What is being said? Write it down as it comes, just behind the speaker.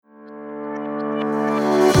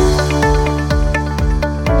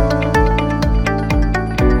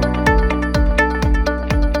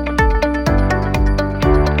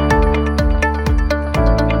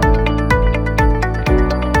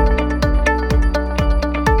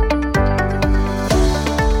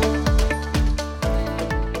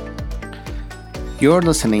You're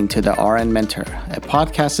listening to the RN Mentor, a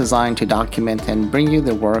podcast designed to document and bring you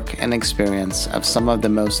the work and experience of some of the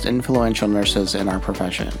most influential nurses in our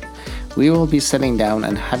profession. We will be sitting down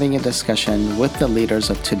and having a discussion with the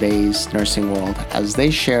leaders of today's nursing world as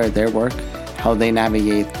they share their work, how they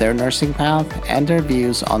navigate their nursing path, and their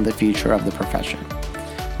views on the future of the profession.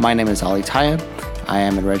 My name is Ali Tayeb. I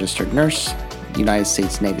am a registered nurse, United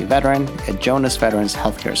States Navy veteran, a Jonas Veterans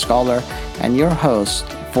Healthcare Scholar, and your host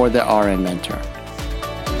for the RN Mentor.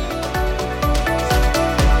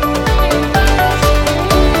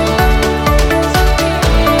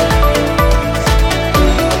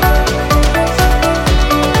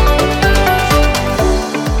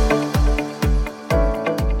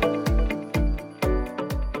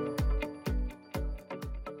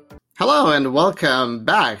 Hello and welcome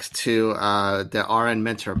back to the RN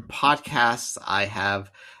Mentor podcast. I have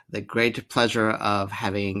the great pleasure of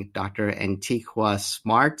having Dr. Antiqua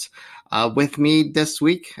Smart with me this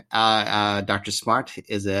week. Dr. Smart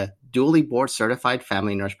is a dually board certified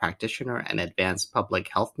family nurse practitioner and advanced public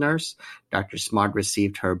health nurse. Dr. Smart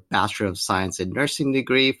received her Bachelor of Science in Nursing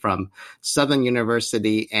degree from Southern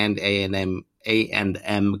University and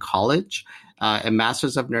A&M College. A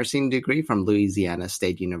Master's of Nursing degree from Louisiana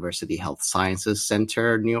State University Health Sciences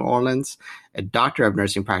Center, New Orleans, a Doctor of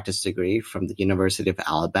Nursing Practice degree from the University of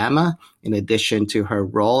Alabama. In addition to her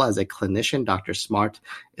role as a clinician, Dr. Smart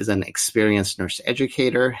is an experienced nurse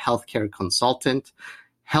educator, healthcare consultant,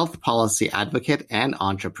 health policy advocate, and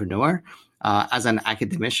entrepreneur. As an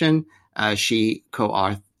academician, she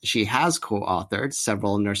has co-authored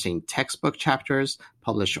several nursing textbook chapters,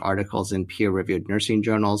 published articles in peer-reviewed nursing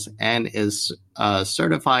journals, and is a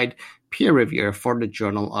certified peer reviewer for the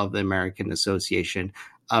Journal of the American Association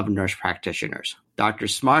of Nurse Practitioners. Dr.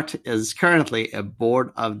 Smart is currently a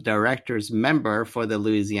board of directors member for the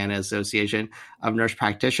Louisiana Association of Nurse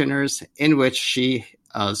Practitioners, in which she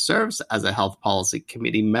serves as a health policy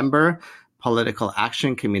committee member, political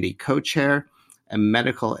action committee co-chair, a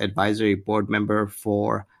medical advisory board member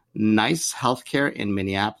for NICE Healthcare in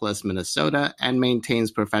Minneapolis, Minnesota, and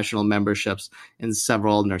maintains professional memberships in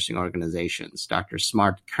several nursing organizations. Dr.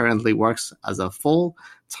 Smart currently works as a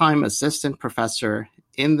full-time assistant professor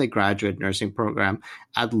in the graduate nursing program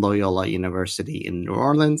at Loyola University in New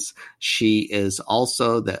Orleans. She is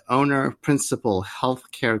also the owner, principal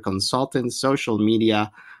healthcare consultant, social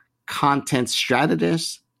media content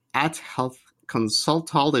strategist at Health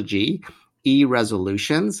Consultology,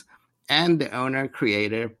 eResolutions, and the owner,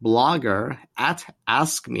 creator, blogger at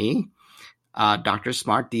Ask Me, Dr.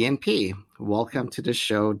 Smart DNP. Welcome to the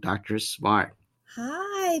show, Dr. Smart.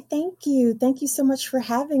 Hi, thank you. Thank you so much for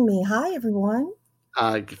having me. Hi, everyone.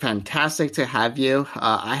 Fantastic to have you.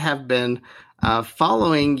 I have been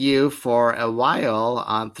following you for a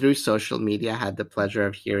while through social media. I had the pleasure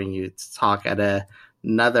of hearing you talk at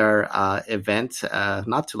another event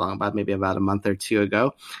not too long, maybe about a month or two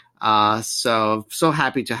ago. So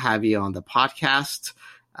happy to have you on the podcast,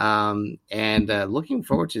 and looking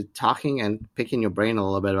forward to talking and picking your brain a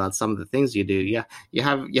little bit about some of the things you do. Yeah, you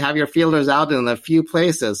have your feelers out in a few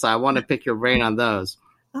places, so I want to pick your brain on those.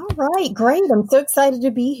 All right, great. I'm so excited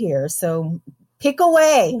to be here. So pick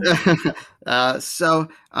away. So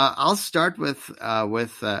I'll start with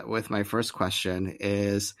my first question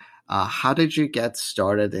is, how did you get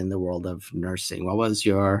started in the world of nursing? What was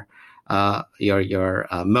your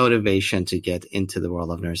motivation to get into the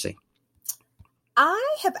world of nursing?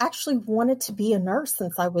 I have actually wanted to be a nurse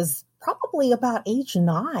since I was probably about age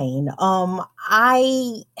 9.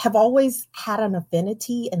 I have always had an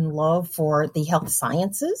affinity and love for the health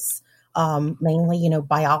sciences, mainly,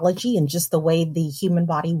 biology and just the way the human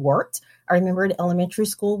body worked. I remember in elementary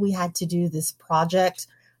school, we had to do this project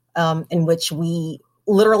in which we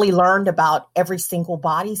literally learned about every single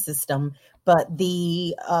body system, but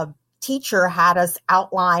the teacher had us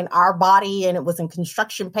outline our body, and it was in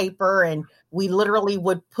construction paper, and we literally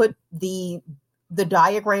would put the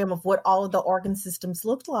diagram of what all of the organ systems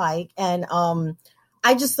looked like. And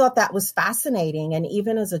I just thought that was fascinating. And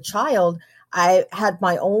even as a child, I had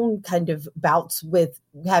my own kind of bouts with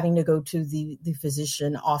having to go to the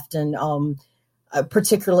physician often.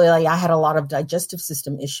 Particularly, I had a lot of digestive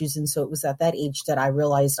system issues. And so it was at that age that I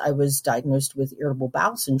realized I was diagnosed with irritable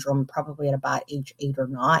bowel syndrome, probably at about age 8 or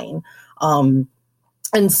 9. And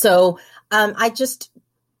so I just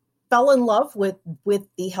fell in love with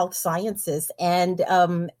the health sciences. And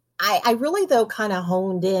I really, though, kind of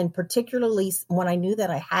honed in, particularly when I knew that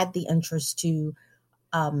I had the interest to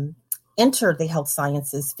enter the health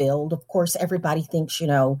sciences field. Of course, everybody thinks,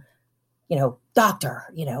 doctor,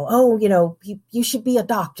 you should be a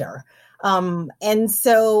doctor.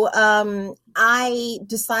 I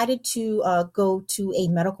decided to go to a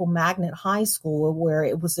medical magnet high school, where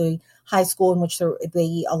it was a high school in which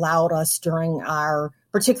they allowed us during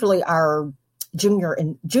particularly our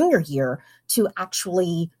junior year, to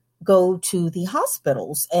actually go to the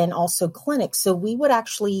hospitals and also clinics. So we would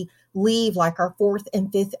actually leave like our fourth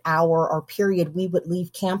and fifth hour or period, we would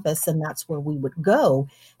leave campus, and that's where we would go.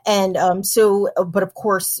 And but of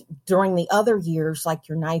course, during the other years, like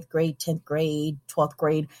your ninth grade, 10th grade, 12th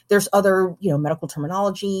grade, there's other, medical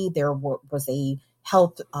terminology. There was a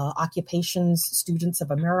Health Occupations Students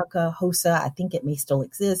of America, HOSA. I think it may still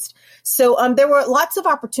exist. So there were lots of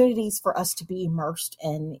opportunities for us to be immersed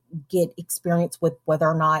and get experience with whether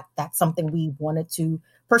or not that's something we wanted to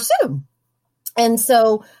pursue. And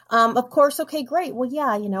so, of course, okay, great. Well, yeah,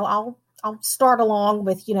 I'll start along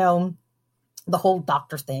with, the whole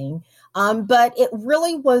doctor thing. But it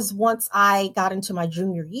really was once I got into my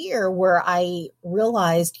junior year where I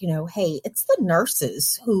realized, hey, it's the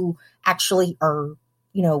nurses who actually are,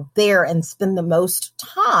 there and spend the most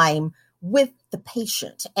time with the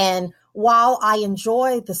patient. And while I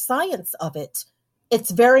enjoy the science of it,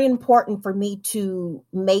 it's very important for me to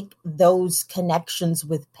make those connections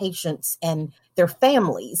with patients and their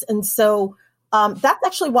families. And so that's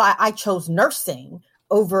actually why I chose nursing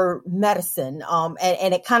over medicine.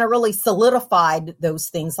 And it kind of really solidified those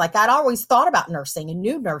things. Like I'd always thought about nursing and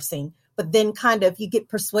knew nursing, but then kind of you get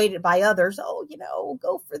persuaded by others,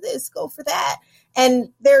 go for this, go for that.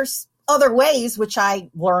 And there's other ways, which I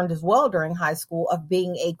learned as well during high school, of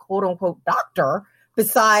being a quote unquote doctor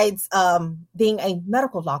besides being a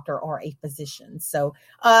medical doctor or a physician. So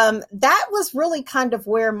that was really kind of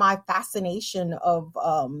where my fascination of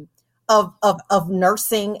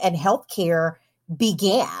nursing and healthcare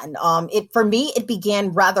began. For me, it began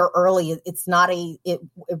rather early. It's not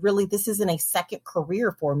this isn't a second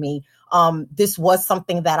career for me. This was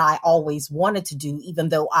something that I always wanted to do, even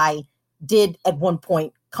though I did at one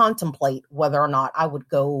point contemplate whether or not I would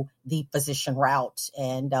go the physician route,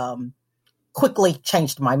 and quickly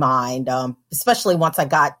changed my mind, especially once I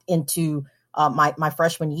got into my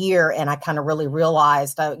freshman year, and I kind of really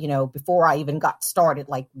realized, before I even got started,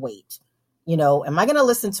 like, wait, am I going to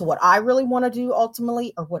listen to what I really want to do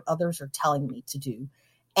ultimately, or what others are telling me to do?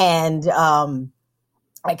 And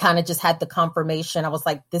I kind of just had the confirmation. I was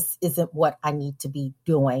like, this isn't what I need to be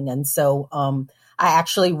doing. And so I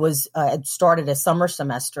actually started a summer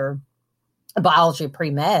semester biology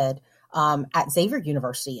pre-med at Xavier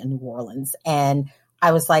University in New Orleans. And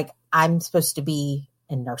I was like, I'm supposed to be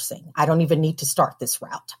in nursing. I don't even need to start this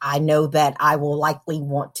route. I know that I will likely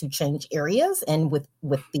want to change areas. And with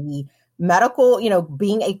the medical,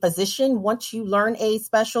 being a physician, once you learn a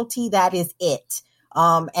specialty, that is it.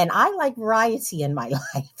 And I like variety in my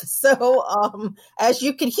life. So as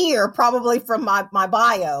you could hear, probably from my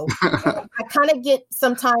bio, I kind of get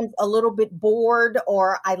sometimes a little bit bored,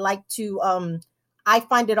 or I like to, I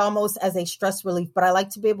find it almost as a stress relief, but I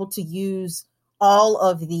like to be able to use all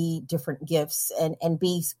of the different gifts and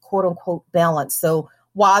be quote unquote balanced. So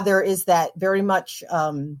while there is that very much,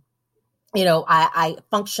 I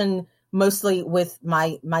function mostly with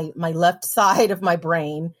my left side of my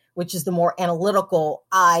brain, which is the more analytical.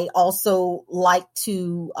 I also like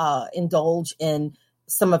to indulge in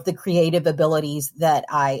some of the creative abilities that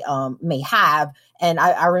I may have. And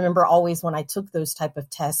I remember always when I took those type of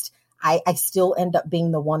tests, I still end up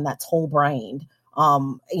being the one that's whole brained.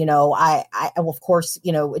 I of course,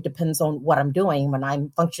 it depends on what I'm doing. When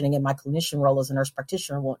I'm functioning in my clinician role as a nurse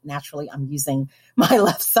practitioner, well, naturally I'm using my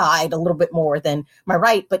left side a little bit more than my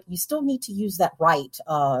right, but you still need to use that right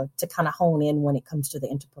to kind of hone in when it comes to the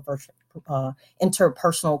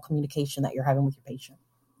interpersonal communication that you're having with your patient.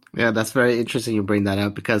 Yeah, that's very interesting you bring that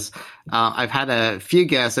up, because I've had a few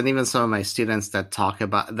guests and even some of my students that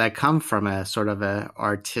come from a sort of a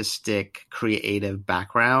artistic, creative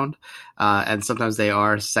background. And sometimes they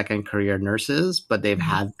are second career nurses, but they've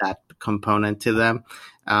had that component to them.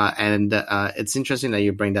 And it's interesting that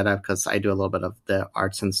you bring that up, because I do a little bit of the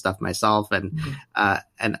arts and stuff myself. And,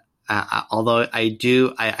 although I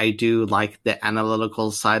do like the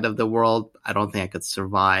analytical side of the world, I don't think I could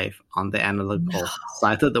survive on the analytical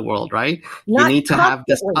side of the world, right? You need to have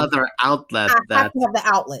this other outlet. I have to have the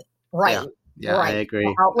outlet, right? Yeah, right. I agree.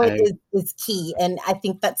 The outlet is key. And I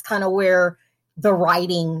think that's kind of where the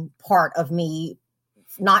writing part of me,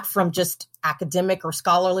 not from just academic or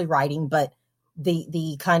scholarly writing, but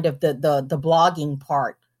the kind of the blogging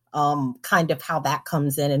part, kind of how that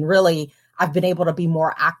comes in. And really, I've been able to be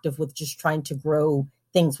more active with just trying to grow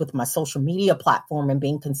things with my social media platform and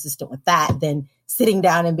being consistent with that than sitting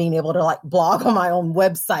down and being able to like blog on my own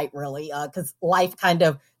website, really, because life kind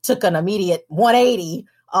of took an immediate 180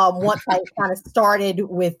 once I kind of started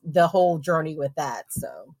with the whole journey with that.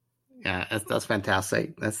 So. Yeah, that's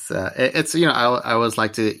fantastic. That's it's I always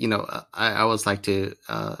like to I always like to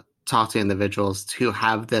talk to individuals who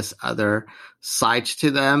have this other side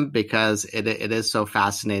to them, because it is so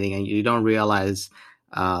fascinating, and you don't realize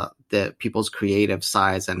the people's creative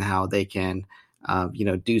sides and how they can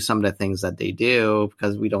do some of the things that they do,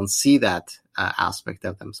 because we don't see that aspect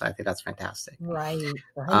of them. So I think that's fantastic. Right.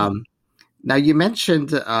 Now you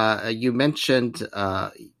mentioned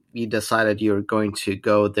you decided you were going to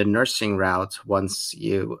go the nursing route once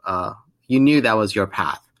you knew that was your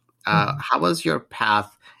path. How was your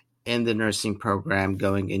path in the nursing program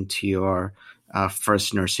going into your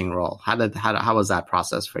first nursing role? How was that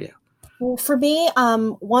process for you? Well, for me,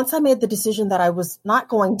 once I made the decision that I was not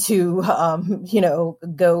going to,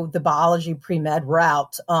 go the biology pre-med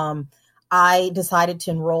route, I decided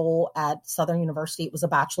to enroll at Southern University. It was a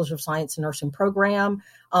Bachelor's of Science in Nursing program,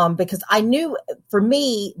 because I knew for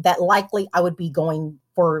me that likely I would be going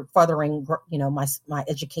for furthering, my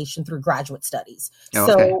education through graduate studies. Oh,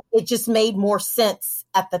 okay. So it just made more sense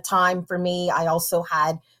at the time for me. I also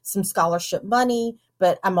had some scholarship money,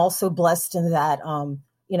 but I'm also blessed in that,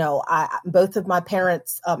 both of my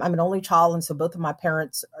parents, I'm an only child. And so both of my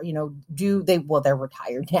parents, they're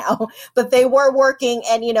retired now, but they were working.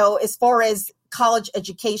 And, as far as college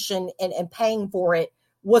education and paying for it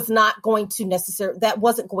was not going to that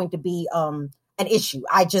wasn't going to be an issue.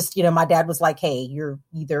 I just, my dad was like, hey, you're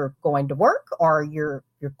either going to work or you're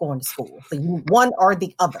going to school. So one or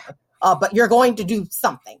the other, but you're going to do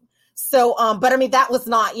something. So, but I mean, that was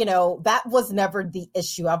not, that was never the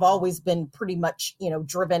issue. I've always been pretty much,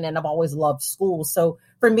 driven, and I've always loved school. So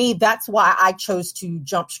for me, that's why I chose to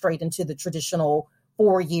jump straight into the traditional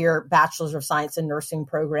 4-year Bachelor's of Science in Nursing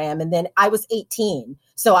program. And then I was 18.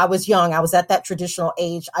 So I was young. I was at that traditional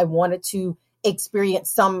age. I wanted to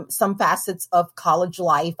experience some facets of college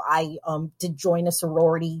life. I did join a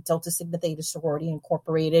sorority, Delta Sigma Theta Sorority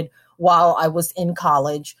Incorporated, while I was in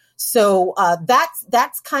college. So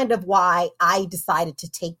that's kind of why I decided to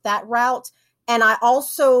take that route. And I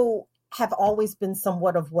also have always been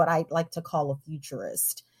somewhat of what I like to call a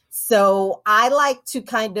futurist. So I like to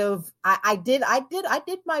kind of, I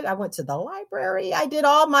went to the library, I did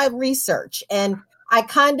all my research, and I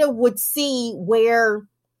kind of would see where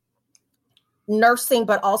nursing,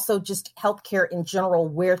 but also just healthcare in general,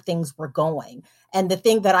 where things were going. And the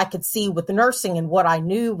thing that I could see with nursing and what I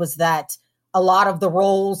knew was that a lot of the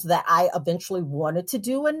roles that I eventually wanted to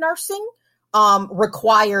do in nursing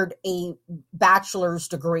required a bachelor's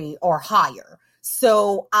degree or higher.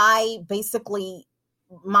 So my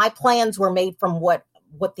plans were made from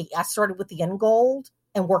I started with the end goal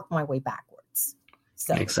and worked my way backwards.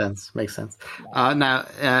 So makes sense. Yeah. Now,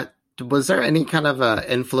 was there any kind of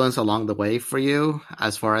influence along the way for you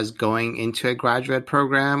as far as going into a graduate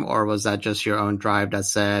program, or was that just your own drive that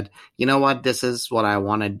said, you know what, this is what I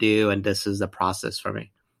want to do and this is the process for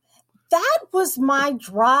me? That was my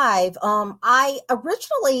drive. I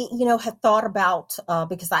originally, had thought about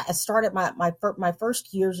because I started my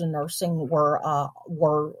first years in nursing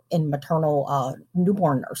were in maternal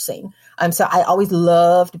newborn nursing. So I always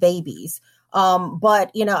loved babies.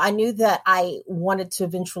 But, I knew that I wanted to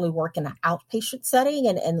eventually work in an outpatient setting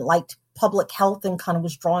and liked public health and kind of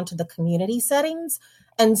was drawn to the community settings.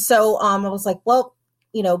 And so I was like, well,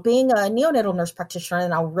 being a neonatal nurse practitioner,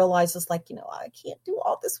 and I realized it's like, I can't do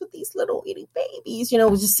all this with these little itty babies,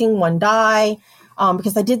 just seeing one die,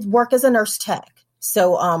 because I did work as a nurse tech.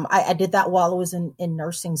 So I did that while I was in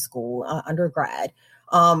nursing school, undergrad.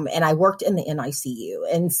 And I worked in the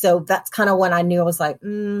NICU. And so that's kind of when I knew I was like,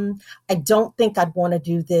 I don't think I'd want to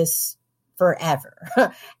do this forever.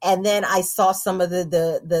 And then I saw some of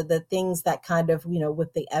the things that kind of,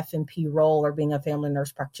 with the F&P role or being a family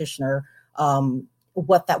nurse practitioner,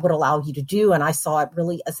 what that would allow you to do. And I saw it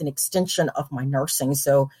really as an extension of my nursing.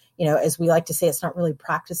 So, as we like to say, it's not really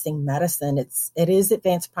practicing medicine. It is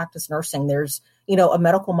advanced practice nursing. There's, a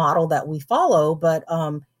medical model that we follow, but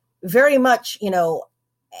very much,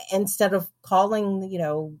 instead of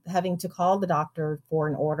calling, having to call the doctor for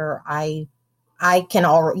an order, I can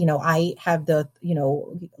I have the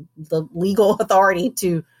legal authority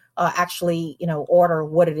to actually, order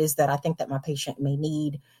what it is that I think that my patient may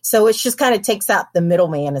need. So it just kind of takes out the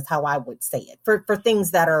middleman is how I would say it for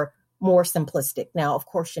things that are more simplistic. Now, of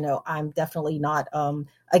course, I'm definitely not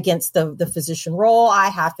against the physician role. I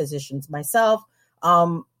have physicians myself.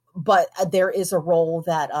 But there is a role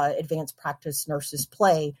that advanced practice nurses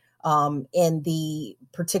play in the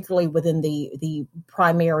particularly within the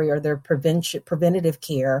primary or their preventative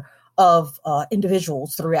care of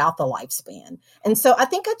individuals throughout the lifespan. And so I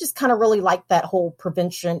think I just kind of really like that whole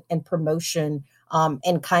prevention and promotion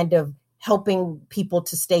and kind of helping people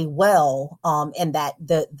to stay well, and that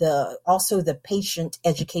the also the patient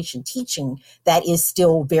education teaching that is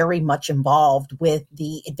still very much involved with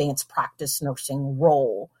the advanced practice nursing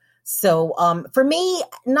role. So for me,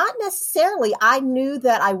 not necessarily. I knew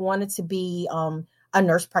that I wanted to be a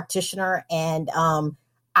nurse practitioner, and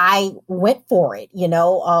I went for it.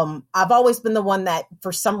 I've always been the one that,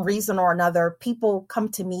 for some reason or another, people come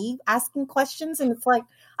to me asking questions, and it's like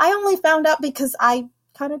I only found out because I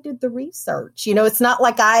kind of did the research. It's not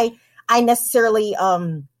like I necessarily,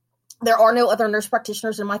 there are no other nurse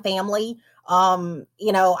practitioners in my family.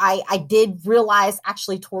 I did realize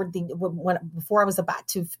actually before I was about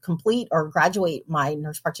to complete or graduate my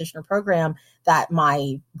nurse practitioner program that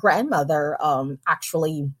my grandmother,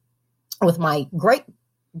 actually with my I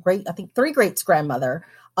think three greats grandmother,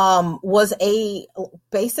 was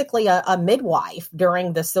basically a midwife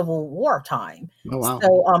during the Civil War time. Oh, wow.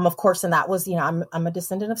 So, of course, and that was, I'm a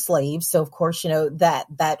descendant of slaves. So, of course,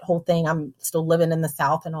 that whole thing, I'm still living in the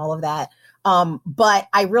South and all of that. But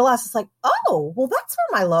I realized it's like, oh, well, that's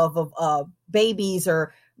where my love of babies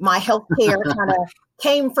or my healthcare kind of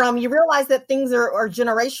came from. You realize that things are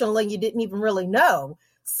generational and you didn't even really know.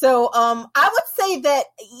 So I would say that,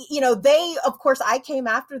 they, of course, I came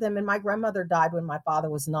after them, and my grandmother died when my father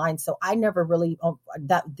was 9. So I never really,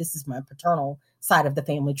 this is my paternal side of the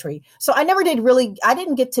family tree. So I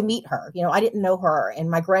didn't get to meet her. I didn't know her. And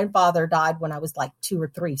my grandfather died when I was like 2 or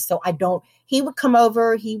 3. So he would come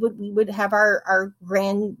over, we would have our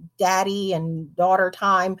granddaddy and daughter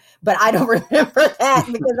time, but I don't remember that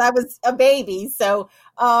because I was a baby. So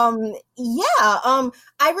they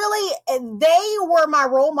were my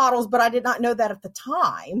role models, but I did not know that at the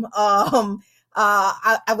time.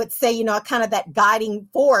 I would say, kind of that guiding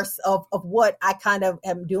force of what I kind of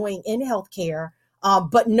am doing in healthcare.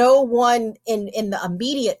 But no one in the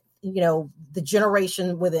immediate, the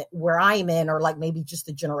generation with it where I'm in, or like maybe just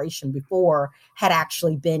the generation before, had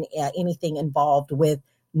actually been anything involved with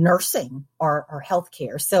nursing or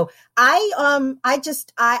healthcare. So I'm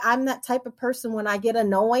that type of person. When I get a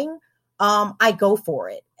knowing, I go for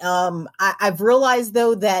it. I've realized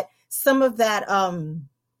though that some of that,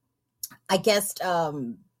 I guess, I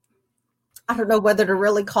don't know whether to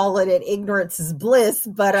really call it ignorance is bliss,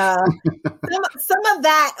 but some of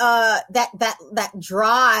that that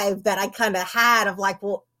drive that I kind of had of like,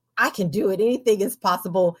 well, I can do it. Anything is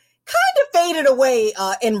possible, kind of faded away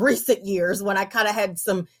in recent years when I kind of had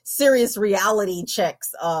some serious reality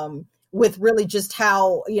checks with really just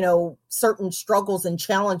how, certain struggles and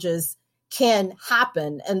challenges can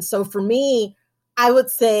happen. And so for me, I would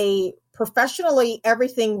say professionally,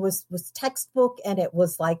 everything was textbook, and it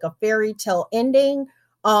was like a fairy tale ending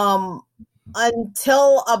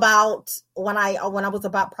until about when I was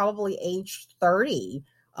about probably age 30.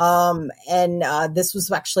 And this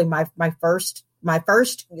was actually my first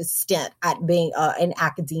stint at being in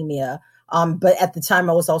academia. But at the time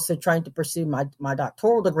I was also trying to pursue my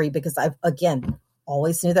doctoral degree because I, again,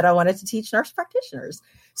 always knew that I wanted to teach nurse practitioners.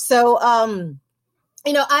 So,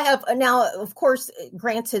 I have now, of course,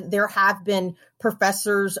 granted, there have been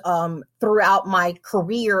professors throughout my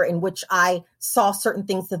career in which I saw certain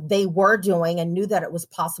things that they were doing and knew that it was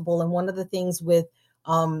possible. And one of the things with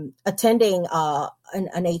attending an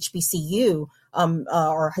HBCU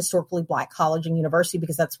or historically Black college and university,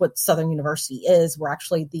 because that's what Southern University is, we're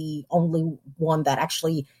actually the only one that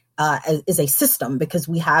actually is a system, because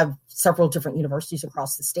we have several different universities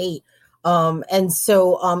across the state. And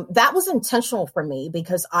so that was intentional for me,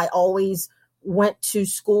 because I always went to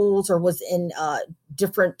schools or was in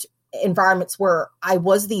different environments where I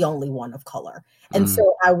was the only one of color. And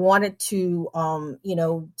so I wanted to,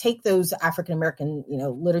 take those African-American,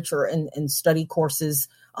 literature and study courses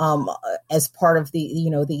as part of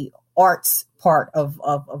the arts part of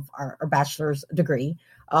our bachelor's degree.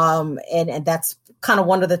 And that's kind of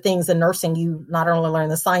one of the things in nursing. You not only learn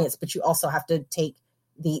the science, but you also have to take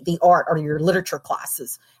the art or your literature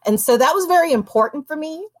classes. And so that was very important for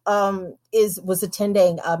me, was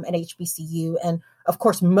attending an HBCU. And of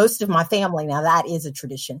course, most of my family, now that is a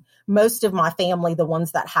tradition, most of my family, the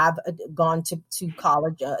ones that have gone to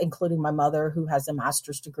college, including my mother, who has a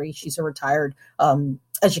master's degree. She's a retired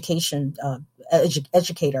educator.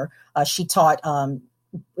 She taught,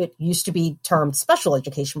 it used to be termed special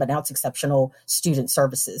education, but now it's exceptional student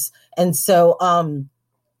services. And so,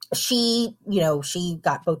 she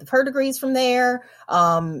got both of her degrees from there.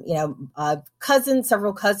 Several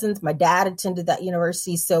cousins, my dad attended that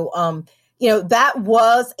university. So, that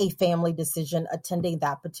was a family decision, attending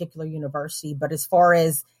that particular university. But as far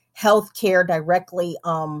as healthcare directly,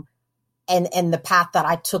 and the path that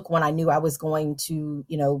I took when I knew I was going to,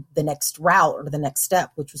 the next route or the next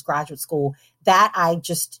step, which was graduate school, that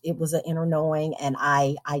it was an inner knowing, and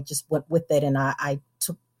I just went with it, and I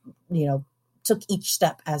took each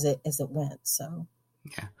step as it went. So,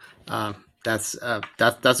 yeah, that's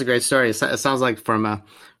a great story. It sounds like from a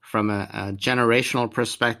generational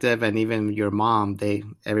perspective, and even your mom,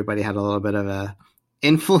 everybody had a little bit of a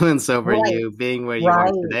influence over you being where you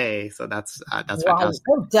are today. So that's fantastic.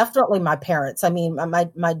 Oh, definitely my parents. I mean,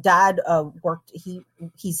 my dad worked.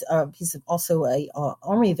 He's also a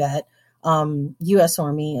Army vet, U.S.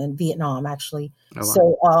 Army in Vietnam, actually. Oh, wow.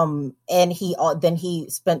 So and he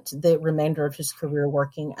spent the remainder of his career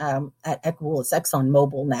working at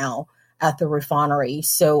ExxonMobil now at the refinery.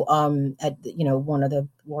 So at one of the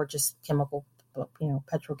largest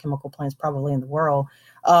petrochemical plants probably in the world.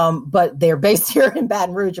 But they're based here in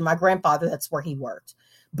Baton Rouge, and my grandfather, that's where he worked.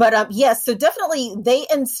 But yes, so definitely they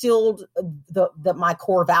instilled my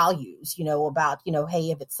core values, about,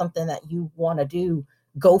 hey, if it's something that you want to do,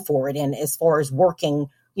 go for it. And as far as working,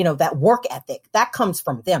 that work ethic, that comes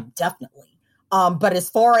from them, definitely. But as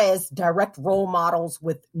far as direct role models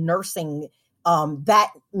with nursing,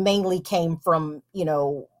 that mainly came from,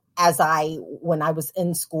 when I was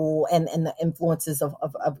in school, and the influences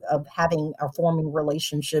of having or forming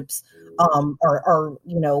relationships, or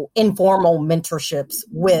informal mentorships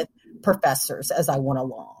with professors as I went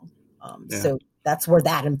along. So that's where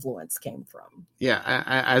that influence came from. Yeah.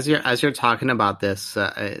 As you're talking about this,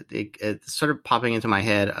 it's sort of popping into my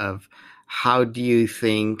head of how do you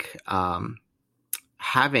think,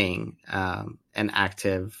 having, an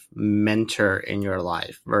active mentor in your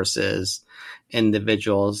life versus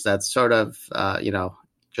individuals that sort of,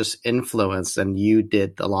 just influence, and you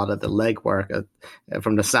did a lot of the legwork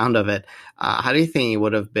from the sound of it. How do you think it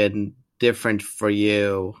would have been different for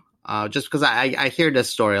you? Just because I hear this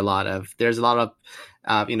story a lot of, there's a lot of,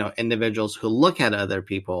 individuals who look at other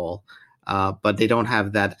people, but they don't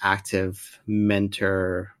have that active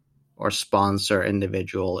mentor or sponsor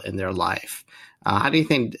individual in their life. How do you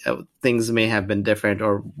think things may have been different,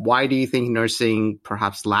 or why do you think nursing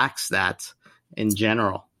perhaps lacks that in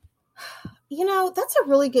general? That's a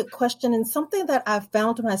really good question, and something that I've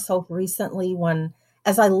found myself recently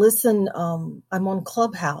as I listen, I'm on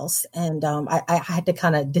Clubhouse, and I had to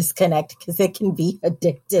kind of disconnect because it can be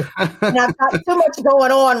addictive. And I've got too much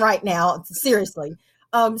going on right now, seriously.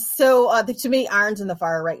 So there's too many irons in the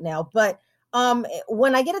fire right now, but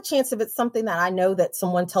when I get a chance, if it's something that I know that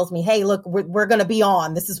someone tells me, hey, look, we're going to be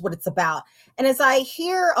on, this is what it's about. And as I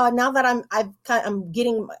hear, now that I'm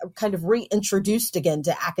getting kind of reintroduced again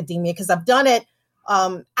to academia, because I've done it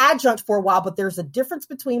adjunct for a while, but there's a difference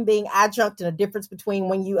between being adjunct and a difference between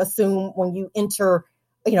when you enter,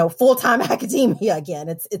 full-time academia again.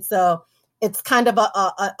 It's kind of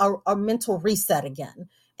a mental reset again.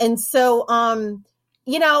 And so,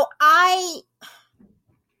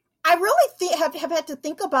 I really have had to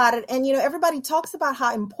think about it. And, everybody talks about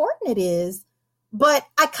how important it is, but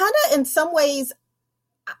I kind of, in some ways,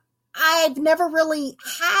 I've never really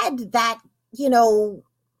had that,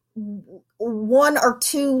 one or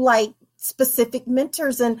two like specific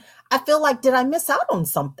mentors. And I feel like, did I miss out on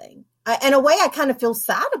something? In a way, I kind of feel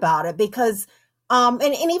sad about it because, and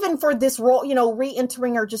even for this role,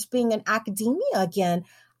 re-entering or just being in academia again,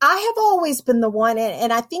 I have always been the one.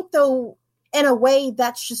 And I think though, in a way,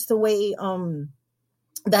 that's just the way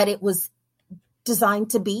that it was designed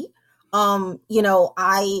to be. I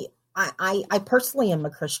personally am a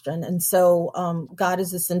Christian, and so God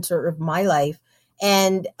is the center of my life.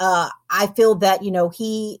 And I feel that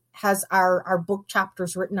He has our book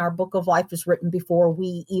chapters written, our book of life is written before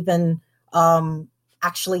we even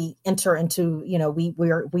actually enter into.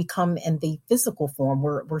 We come in the physical form.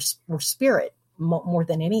 We're spirit more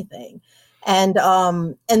than anything,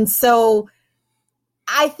 and so.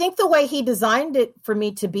 I think the way He designed it for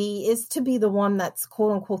me to be is to be the one that's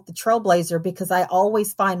quote unquote the trailblazer, because I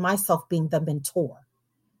always find myself being the mentor.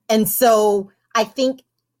 And so I think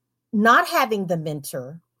not having the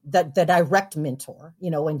mentor, the direct mentor,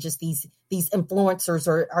 and just these influencers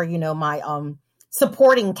are my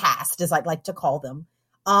supporting cast, as I'd like to call them.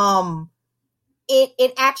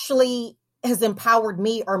 It actually has empowered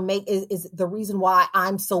me, or is the reason why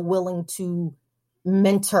I'm so willing to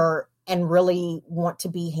mentor and really want to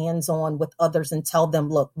be hands-on with others and tell them,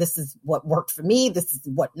 look, this is what worked for me. This is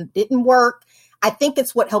what didn't work. I think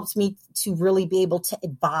it's what helps me to really be able to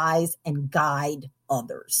advise and guide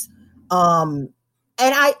others. And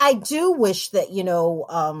I do wish that,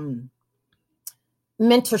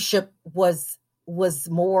 mentorship was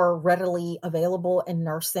more readily available in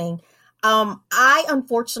nursing. I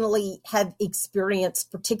unfortunately had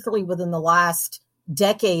experienced, particularly within the last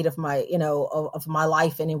decade of my, of my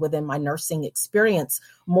life and within my nursing experience,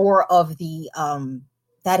 more of the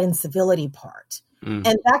that incivility part.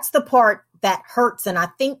 And that's the part that hurts. And I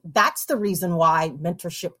think that's the reason why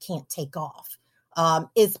mentorship can't take off,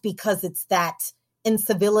 is because it's that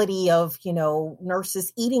incivility of,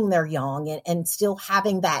 nurses eating their young and still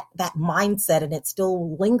having that mindset, and it's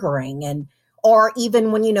still lingering. And, or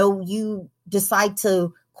even when, you decide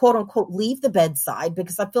to quote unquote, leave the bedside,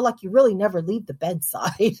 because I feel like you really never leave the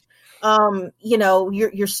bedside.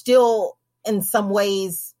 You're still in some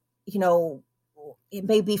ways, it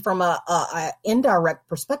may be from a indirect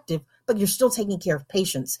perspective, but you're still taking care of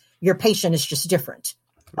patients. Your patient is just different.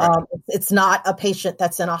 Right. It's not a patient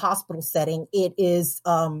that's in a hospital setting. It is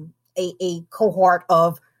a cohort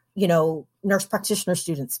of, nurse practitioner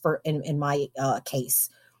students in my case.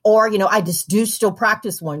 Or, I just do still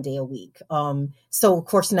practice one day a week. So, of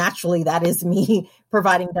course, naturally, that is me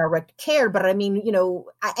providing direct care. But I mean,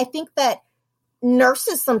 I think that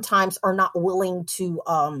nurses sometimes are not willing to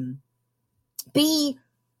be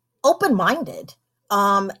open-minded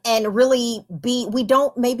and really we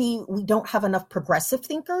don't have enough progressive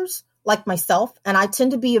thinkers like myself. And I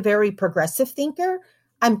tend to be a very progressive thinker.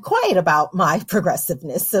 I'm quiet about my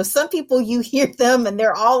progressiveness. So some people, you hear them and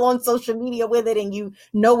they're all on social media with it and you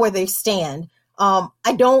know where they stand.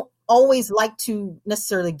 I don't always like to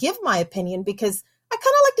necessarily give my opinion because I kind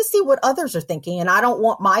of like to see what others are thinking. And I don't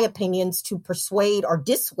want my opinions to persuade or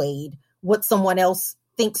dissuade what someone else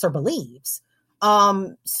thinks or believes.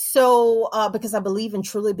 Because I believe in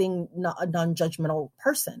truly being a non-judgmental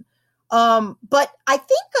person. But I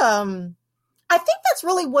think that's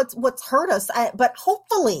really what's hurt us. But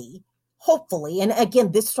hopefully, and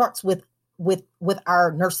again, this starts with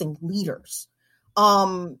our nursing leaders.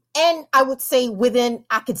 And I would say within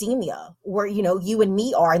academia where, you and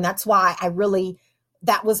me are, and that's why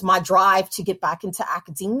that was my drive to get back into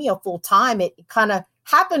academia full time. It kind of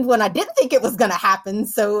happened when I didn't think it was going to happen.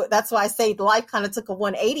 So that's why I say life kind of took a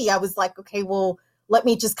 180. I was like, okay, well, let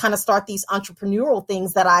me just kind of start these entrepreneurial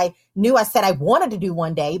things that I knew I said I wanted to do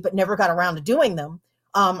one day, but never got around to doing them.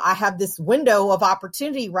 I have this window of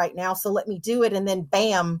opportunity right now, so let me do it. And then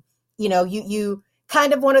bam, you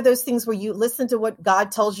kind of one of those things where you listen to what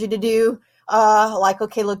God tells you to do. Like,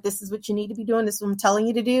 okay, look, this is what you need to be doing. This is what I'm telling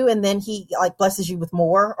you to do. And then he blesses you with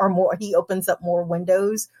more. He opens up more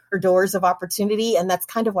windows or doors of opportunity. And that's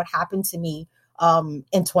kind of what happened to me, in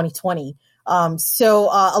 2020. So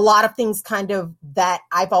a lot of things kind of that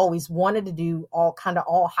I've always wanted to do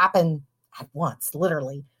all happen at once,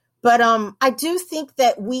 literally. But, I do think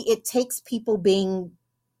that it takes people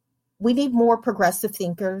we need more progressive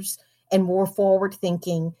thinkers and more forward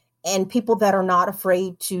thinking and people that are not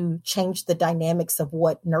afraid to change the dynamics of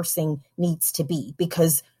what nursing needs to be,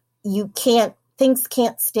 because things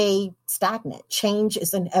can't stay stagnant. Change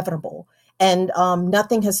is inevitable. And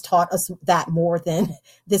nothing has taught us that more than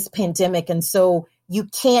this pandemic. And so you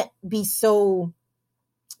can't be so,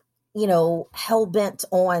 hell-bent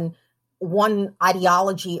on one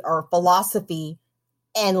ideology or philosophy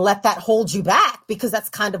and let that hold you back, because that's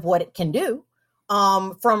kind of what it can do.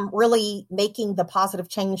 From really making the positive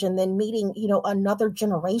change and then meeting, another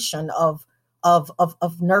generation of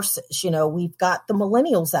nurses. We've got the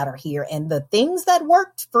millennials that are here, and the things that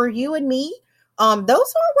worked for you and me, those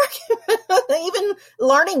aren't working, even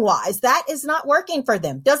learning wise, that is not working for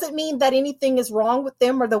them. Doesn't mean that anything is wrong with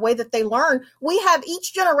them or the way that they learn.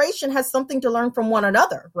 Each generation has something to learn from one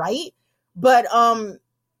another. Right. But,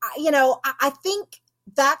 I think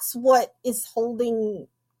that's what is holding,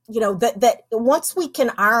 that once we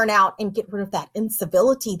can iron out and get rid of that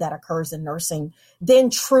incivility that occurs in nursing, then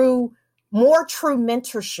more true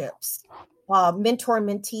mentorships,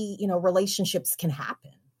 mentor-mentee, relationships can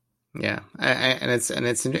happen. Yeah. And it's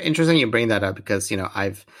interesting you bring that up because,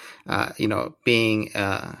 I've, being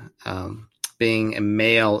a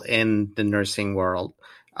male in the nursing world,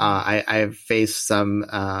 I've faced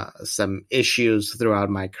some issues throughout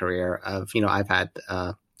my career of, I've had,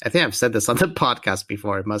 I think I've said this on the podcast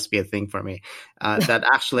before. It must be a thing for me, that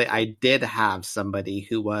actually I did have somebody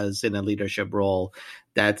who was in a leadership role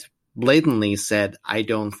that blatantly said, I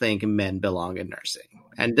don't think men belong in nursing.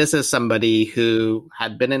 And this is somebody who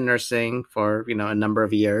had been in nursing for, a number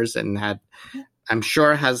of years and I'm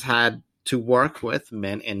sure has had to work with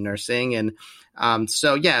men in nursing. And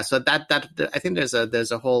so that I think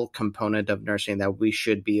there's a whole component of nursing that we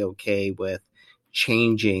should be okay with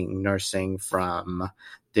changing nursing from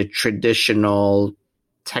the traditional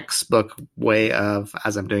textbook way of,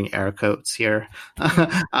 as I'm doing air quotes here,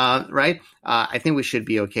 right? I think we should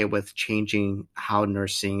be okay with changing how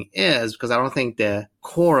nursing is, because I don't think the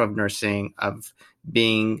core of nursing, of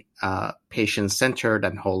being patient-centered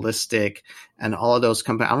and holistic and all of those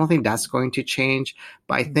components, I don't think that's going to change.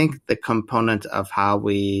 But I think the component of how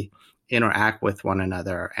we interact with one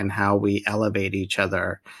another and how we elevate each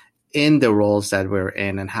other in the roles that we're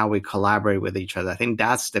in and how we collaborate with each other, I think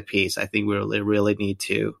that's the piece I think we really need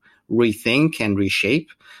to rethink and reshape,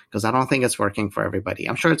 because I don't think it's working for everybody.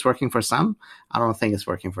 I'm sure it's working for some. I don't think it's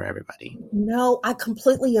working for everybody. No, I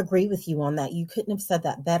completely agree with you on that. You couldn't have said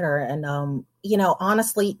that better. And,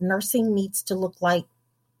 honestly, nursing needs to look like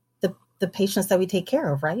the patients that we take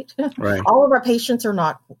care of, right? Right. All of our patients are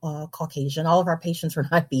not Caucasian. All of our patients are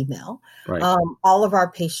not female. Right. All of our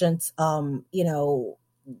patients,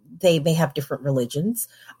 they may have different religions.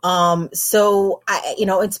 And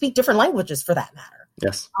speak different languages for that matter.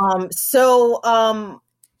 Yes.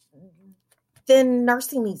 Then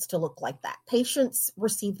nursing needs to look like that. Patients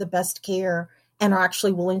receive the best care and are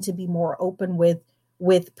actually willing to be more open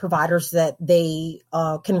with providers that they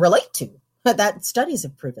can relate to. That studies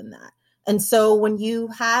have proven that. And so when you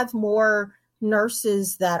have more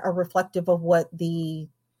nurses that are reflective of what the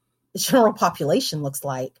general population looks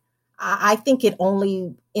like, I think it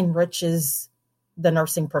only enriches the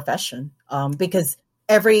nursing profession, because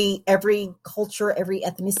every culture, every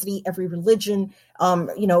ethnicity, every religion,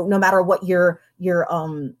 no matter what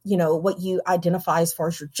what you identify as far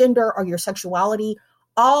as your gender or your sexuality,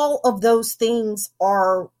 all of those things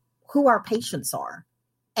are who our patients are.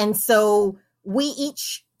 And so we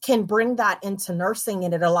each can bring that into nursing,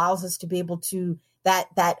 and it allows us to be able to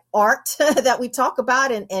that art that we talk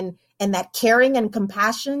about and that caring and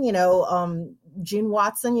compassion, June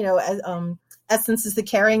Watson, essence is the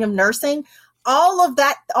caring of nursing. All of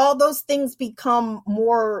that, all those things become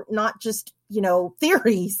more not just,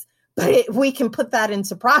 theories, but we can put that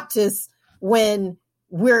into practice when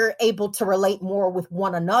we're able to relate more with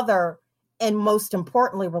one another, and most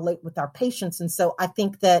importantly, relate with our patients. And so I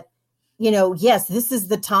think that, yes, this is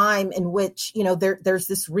the time in which, there's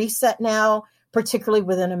this reset now, particularly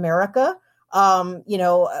within America,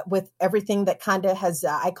 with everything that kind of has,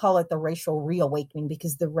 I call it the racial reawakening,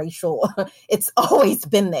 because the racial, it's always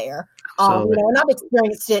been there. And I've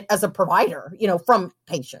experienced it as a provider, from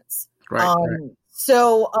patients. Right.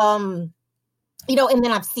 And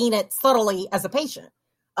then I've seen it subtly as a patient,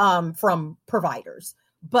 from providers.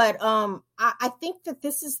 But I think that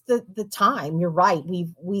this is the time. You're right.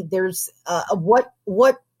 There's what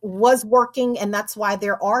was working, and that's why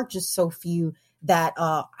there are just so few that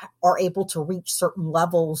are able to reach certain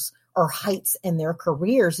levels or heights in their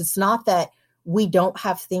careers. It's not that we don't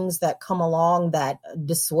have things that come along that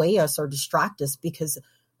dissuade us or distract us, because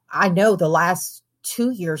I know the last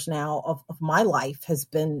 2 years now of my life has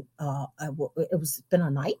been been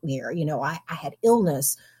a nightmare. I had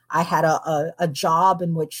illness. I had a job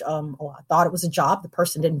in which I thought it was a job. The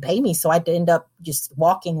person didn't pay me, so I had to end up just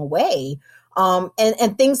walking away.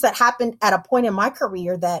 And things that happened at a point in my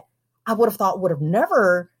career that I would have thought would have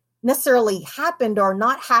never necessarily happened or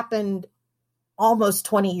not happened almost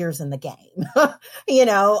 20 years in the game,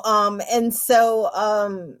 and so,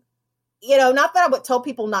 not that I would tell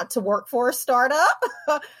people not to work for a startup.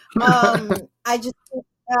 I just think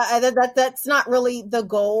that's not really the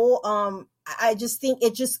goal. I just think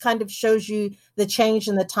it just kind of shows you the change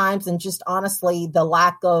in the times, and just honestly, the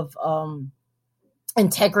lack of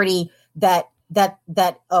integrity that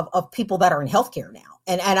of people that are in healthcare now.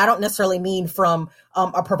 And I don't necessarily mean from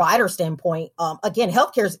a provider standpoint. Again,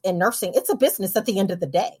 healthcare and nursing, it's a business at the end of the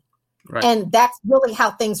day. Right. And that's really how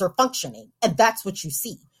things are functioning. And that's what you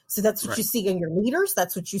see. So that's what you see in your leaders.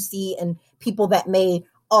 That's what you see in people that may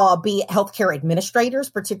be healthcare administrators,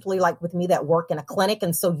 particularly like with me that work in a clinic.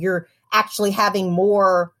 And so you're actually having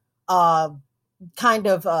more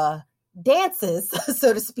dances,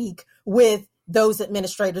 so to speak, with those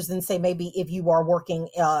administrators than say maybe if you are working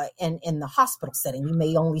in the hospital setting. You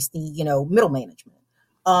may only see, middle management.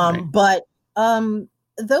 But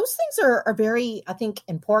those things are very, I think,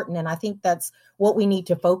 important. And I think that's what we need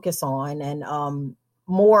to focus on, and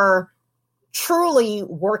more truly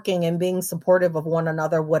working and being supportive of one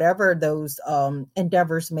another, whatever those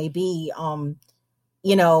endeavors may be. I'm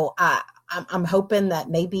hoping that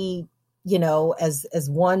maybe, as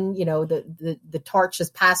one, the torch is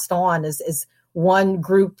passed on, as one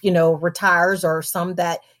group, retires, or some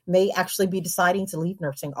that may actually be deciding to leave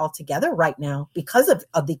nursing altogether right now because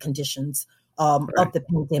of the conditions of the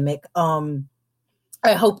pandemic.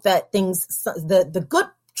 I hope that the good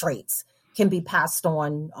traits can be passed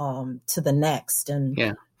on to the next, and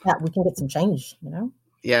that we can get some change,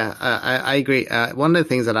 Yeah, I agree. One of the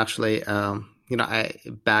things that actually,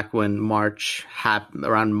 back when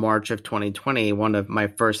around March of 2020, one of my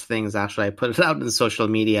first things, actually, I put it out in social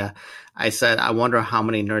media. I said, I wonder how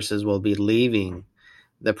many nurses will be leaving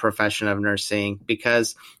the profession of nursing,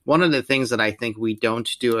 because one of the things that I think we don't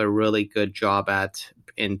do a really good job at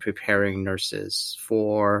in preparing nurses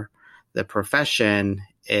for the profession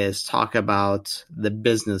is talk about the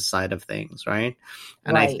business side of things, right?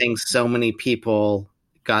 And I think so many people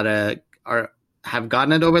have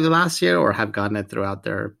gotten it over the last year, or have gotten it throughout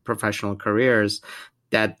their professional careers,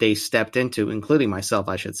 that they stepped into, including myself,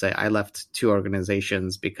 I should say. I left 2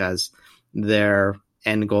 organizations because their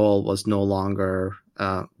end goal was no longer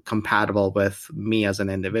compatible with me as an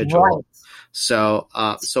individual. Right. So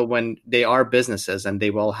when they are businesses, and they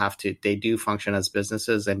do function as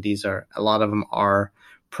businesses, and a lot of them are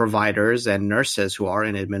providers and nurses who are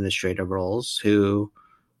in administrative roles, who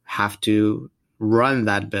have to run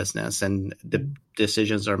that business, and the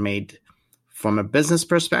decisions are made from a business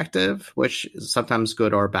perspective, which is sometimes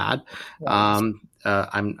good or bad. Right.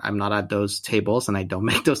 I'm not at those tables, and I don't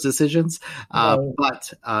make those decisions.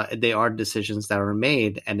 But they are decisions that are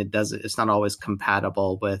made, and it's not always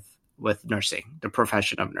compatible with nursing, the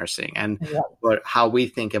profession of nursing, and how we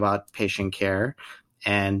think about patient care,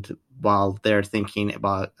 and while they're thinking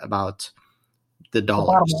about the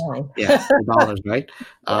dollars. The dollars, right?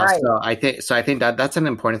 So I think that's an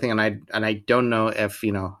important thing, and I don't know if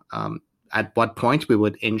at what point we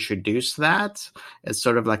would introduce that. It's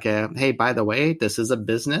sort of like hey, by the way, this is a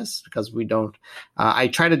business, because we don't. I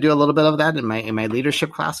try to do a little bit of that in my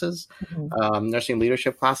leadership classes, nursing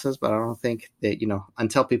leadership classes, but I don't think that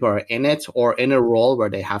until people are in it, or in a role where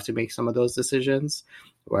they have to make some of those decisions,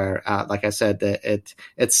 where, like I said,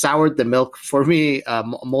 it soured the milk for me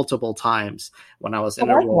multiple times when I was in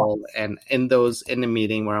a role, and in the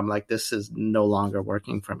meeting where I'm like, this is no longer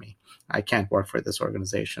working for me. I can't work for this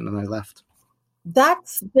organization, and I left.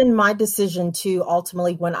 That's been my decision too.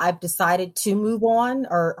 Ultimately, when I've decided to move on,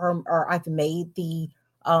 or I've made the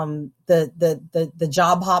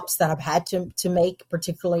job hops that I've had to make,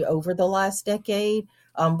 particularly over the last decade.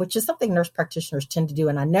 Which is something nurse practitioners tend to do.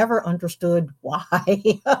 And I never understood why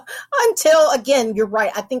until, again, you're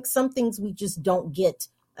right. I think some things we just don't get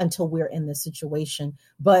until we're in the situation.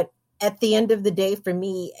 But at the end of the day, for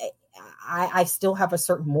me, I still have a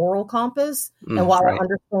certain moral compass. And while I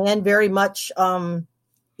understand very much, that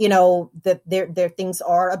their things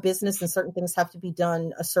are a business and certain things have to be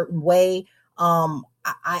done a certain way, I'm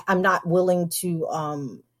not willing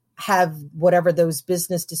to have whatever those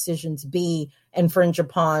business decisions be infringe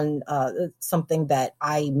upon something that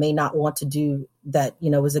I may not want to do, that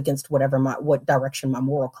is against what direction my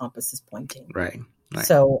moral compass is pointing. Right.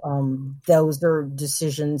 So those are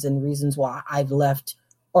decisions and reasons why I've left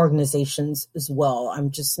organizations as well.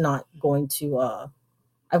 I'm just not going to.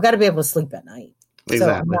 I've got to be able to sleep at night. Exactly.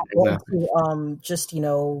 So I'm not going to just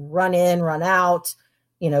run in, run out,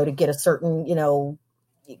 to get a certain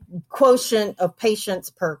quotient of patients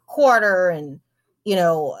per quarter, and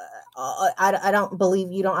I don't believe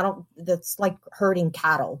that's like herding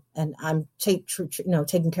cattle, and I'm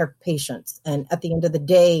taking care of patients, and at the end of the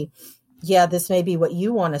day, this may be what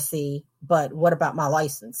you want to see, but what about my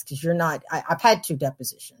license? Because I've had 2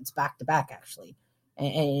 depositions back to back, actually,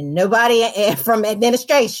 and nobody from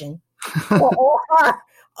administration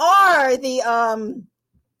or the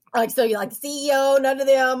so you're like the CEO, none of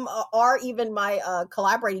them are even my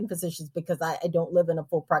collaborating physicians, because I don't live in a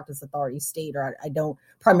full practice authority state, or I don't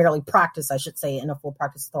primarily practice, I should say, in a full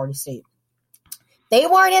practice authority state. They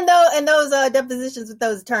weren't in those depositions with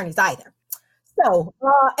those attorneys either. So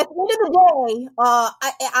at the end of the day,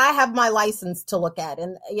 I have my license to look at.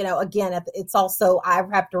 And, again, it's also, I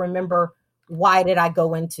have to remember, why did I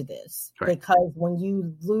go into this? Right. Because when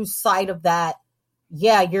you lose sight of that,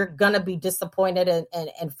 you're going to be disappointed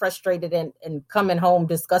and frustrated and coming home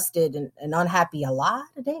disgusted and unhappy a lot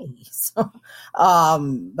of days.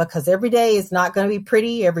 Because every day is not going to be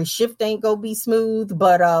pretty. Every shift ain't going to be smooth.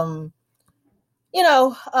 But,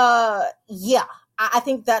 I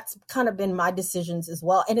think that's kind of been my decisions as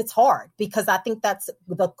well. And it's hard, because I think that's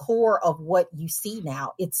the core of what you see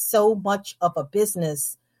now. It's so much of a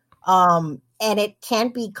business, and it can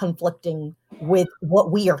be conflicting with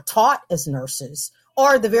what we are taught as nurses,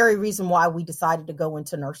 or the very reason why we decided to go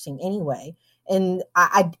into nursing anyway. And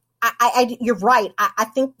you're right. I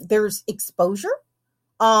think there's exposure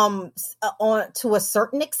on to a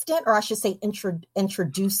certain extent, or I should say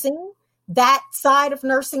introducing that side of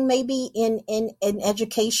nursing maybe in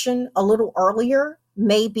education a little earlier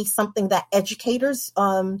may be something that educators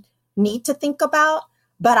need to think about.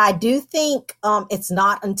 But I do think it's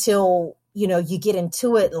not until, you get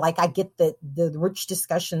into it. Like I get the rich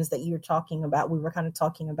discussions that you're talking about. We were kind of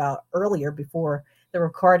talking about earlier before the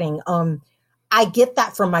recording. I get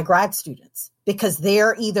that from my grad students because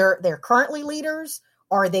they're currently leaders,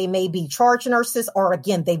 or they may be charge nurses, or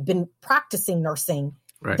again, they've been practicing nursing,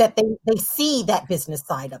 right, that they see that business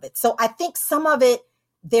side of it. So I think some of it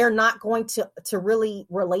they're not going to really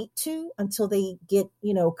relate to until they get,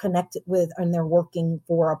 connected with, and they're working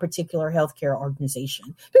for a particular healthcare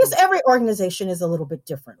organization, because every organization is a little bit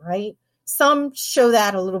different, right? Some show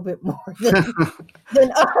that a little bit more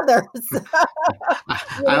than others.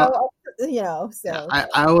 So I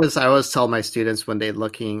always tell my students when they're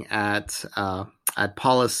looking at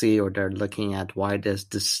policy, or they're looking at why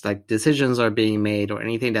this like decisions are being made or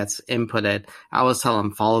anything that's inputted, I always tell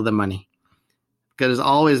them follow the money. Because there's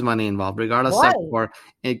always money involved, regardless of or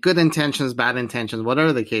good intentions, bad intentions,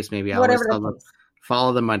 whatever the case may be. I always tell them,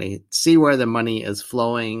 follow the money. See where the money is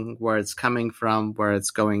flowing, where it's coming from, where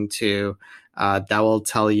it's going to. That will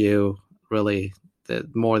tell you really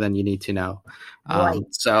more than you need to know.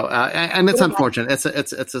 So, and it's unfortunate.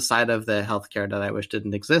 It's a side of the healthcare that I wish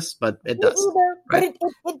didn't exist, but it does. Right?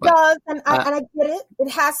 But it does, and I get it.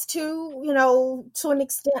 It has to, to an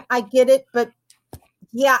extent. I get it, but.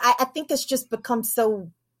 Yeah, I think it's just become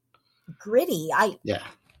so gritty.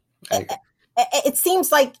 It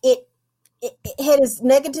seems like it has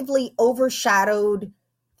negatively overshadowed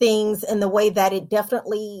things in the way that it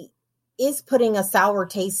definitely is putting a sour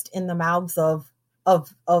taste in the mouths of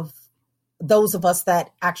those of us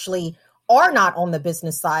that actually are not on the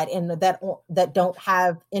business side and that don't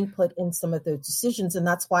have input in some of the decisions. And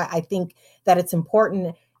that's why I think that it's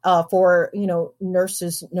important for,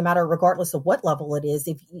 nurses, no matter, regardless of what level it is,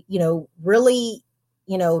 if, really,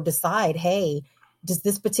 decide, hey, does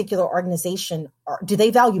this particular organization, do they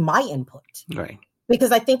value my input? Right.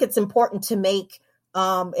 Because I think it's important to make,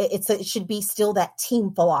 it should be still that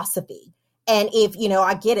team philosophy. And if,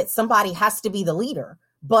 I get it, somebody has to be the leader,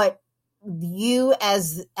 but you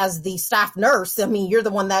as the staff nurse, I mean, you're the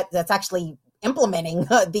one that's actually implementing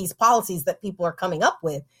these policies that people are coming up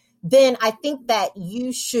with. Then I think that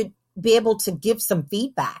you should be able to give some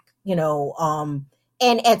feedback, and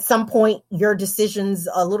at some point your decisions,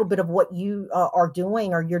 a little bit of what you are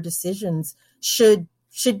doing or your decisions should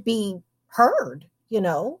be heard,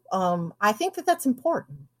 I think that's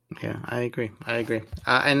important. Yeah, I agree.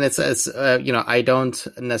 And it's I don't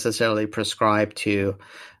necessarily prescribe to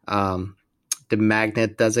the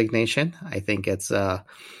magnet designation. I think it's got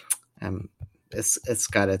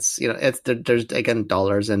its, there's again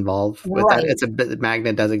dollars involved with that. It's a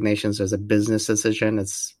magnet designation. So it's a business decision.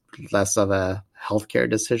 It's less of a healthcare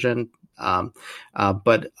decision.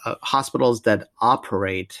 But hospitals that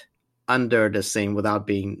operate under the same, without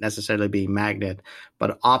necessarily being magnet,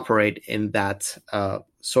 but operate in that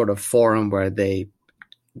sort of forum where they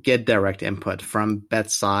get direct input from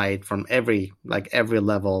bedside, from every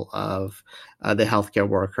level of the healthcare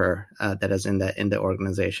worker that is in the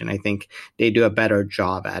organization. I think they do a better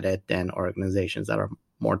job at it than organizations that are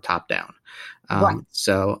more top down.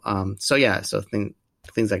 So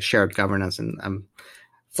things like shared governance, and I'm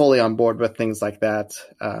fully on board with things like that.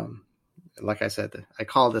 Like I said, I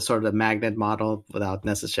call it sort of the magnet model without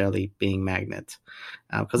necessarily being magnet,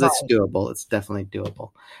 because it's doable. It's definitely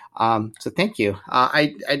doable. So thank you.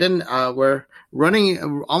 I didn't. We're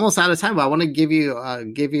running almost out of time, but I want to give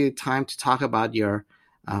you time to talk about your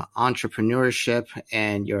entrepreneurship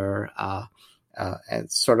and your and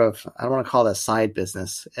sort of, I don't want to call it a side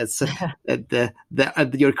business. It's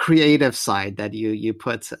your creative side that you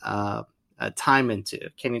put time into.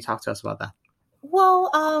 Can you talk to us about that?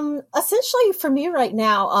 Well, essentially for me right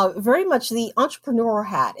now, very much the entrepreneur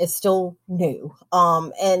hat is still new.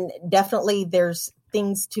 And definitely there's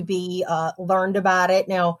things to be learned about it.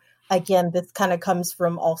 Now, again, this kind of comes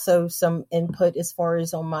from also some input as far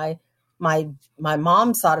as on my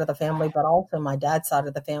mom's side of the family, but also my dad's side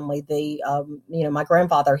of the family. They, my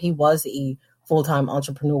grandfather, he was a full-time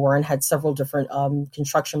entrepreneur and had several different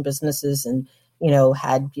construction businesses, and,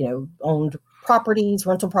 had, owned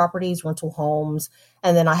rental properties, rental homes.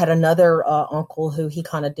 And then I had another uncle who he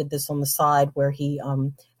kind of did this on the side, where he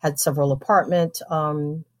had several apartment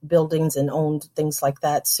buildings and owned things like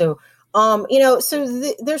that. So,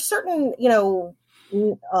 there's certain,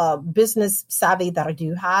 business savvy that I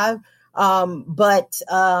do have. But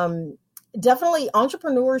definitely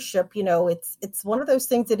entrepreneurship, it's one of those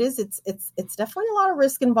things. It's definitely a lot of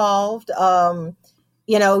risk involved.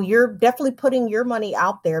 You're definitely putting your money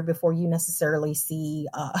out there before you necessarily see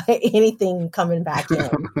anything coming back in.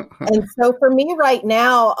 And so for me right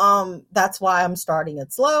now, that's why I'm starting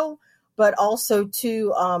it slow, but also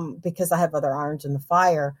too, because I have other irons in the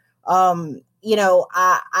fire. I'm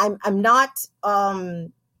not,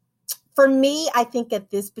 for me, I think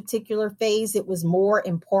at this particular phase, it was more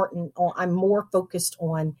important. I'm more focused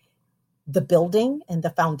on the building and the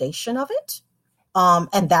foundation of it.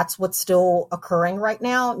 And that's what's still occurring right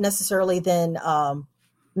now, necessarily than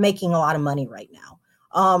making a lot of money right now.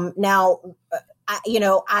 I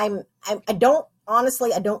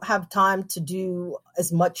don't have time to do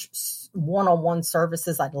as much one-on-one service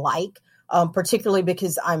as I'd like, particularly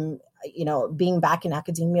because I'm, being back in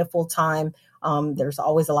academia full time. There's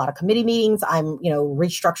always a lot of committee meetings. I'm,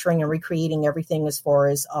 restructuring and recreating everything as far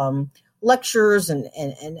as lectures and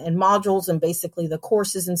modules and basically the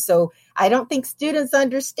courses. And so I don't think students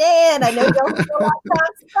understand. I know y'all spend a lot of time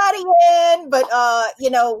studying, but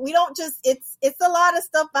we don't just, it's a lot of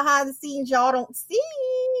stuff behind the scenes y'all don't see.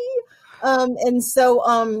 And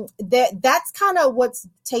so that's kind of what's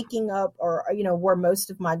taking up, or where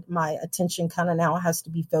most of my attention kind of now has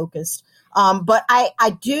to be focused. But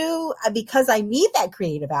I do, because I need that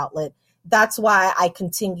creative outlet. That's why I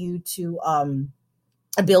continue to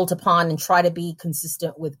build upon and try to be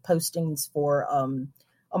consistent with postings for on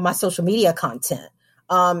my social media content.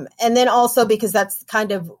 And then also because that's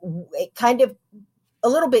kind of a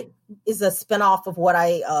little bit is a spinoff of what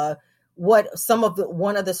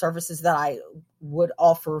one of the services that I would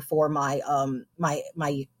offer for my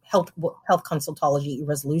my health consultology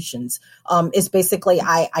resolutions is basically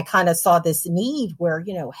I kind of saw this need where,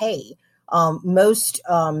 hey, most,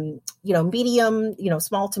 medium,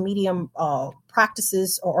 small to medium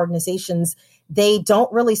practices or organizations, they don't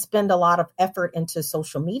really spend a lot of effort into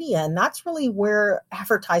social media. And that's really where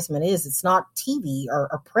advertisement is. It's not TV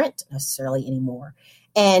or print necessarily anymore.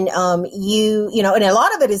 And and a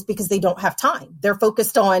lot of it is because they don't have time. They're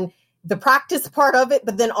focused on the practice part of it,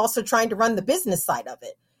 but then also trying to run the business side of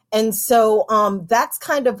it. And so that's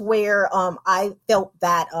kind of where I felt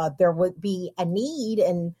that there would be a need,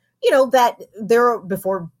 and that there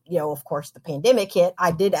before, of course, the pandemic hit,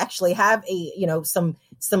 I did actually have some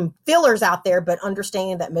fillers out there, but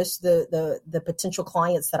understanding that most of the potential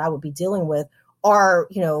clients that I would be dealing with are,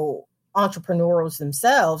 entrepreneurs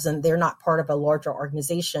themselves, and they're not part of a larger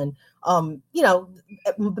organization. The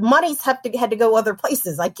monies had to go other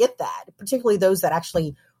places. I get that, particularly those that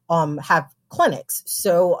actually have clinics.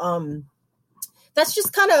 So that's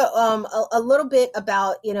just kind of a little bit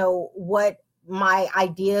about, what my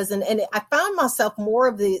ideas, and I found myself more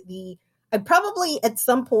of I probably at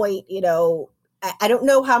some point, I don't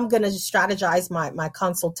know how I'm going to strategize my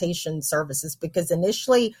consultation services, because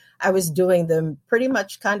initially I was doing them pretty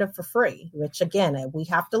much kind of for free, which again, we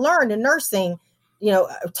have to learn in nursing,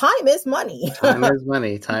 time is money. Time is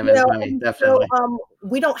money. Time is money. Definitely. So,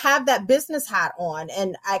 we don't have that business hat on.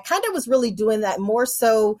 And I kind of was really doing that more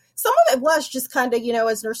so. Some of it was just kind of,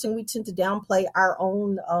 as nursing, we tend to downplay our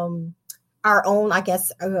own, I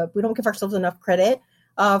guess, we don't give ourselves enough credit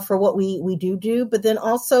for what we do. But then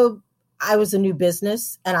also, I was a new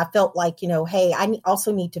business, and I felt like, hey, I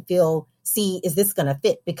also need to see, is this going to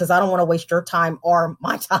fit? Because I don't want to waste your time or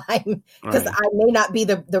my time, because I may not be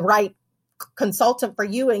the right consultant for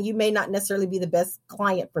you, and you may not necessarily be the best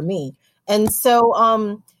client for me. And so,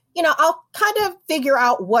 I'll kind of figure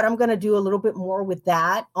out what I'm going to do a little bit more with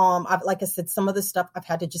that. Like I said, some of the stuff I've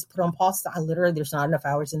had to just put on pause. There's not enough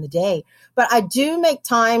hours in the day, but I do make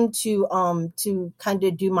time to kind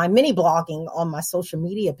of do my mini blogging on my social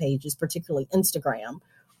media pages, particularly Instagram.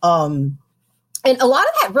 And a lot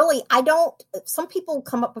of that really, some people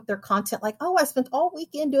come up with their content like, oh, I spent all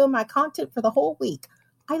weekend doing my content for the whole week.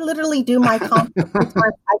 I literally do my content.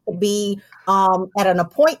 Sometimes I could be at an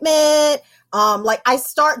appointment. Like I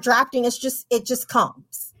start drafting, it just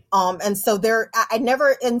comes. And so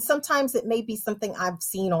and sometimes it may be something I've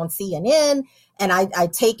seen on CNN, and I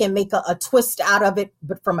take and make a twist out of it,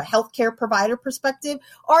 but from a healthcare provider perspective,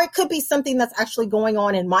 or it could be something that's actually going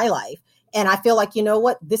on in my life. And I feel like,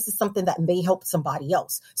 this is something that may help somebody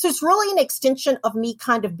else. So it's really an extension of me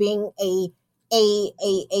kind of being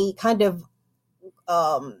a kind of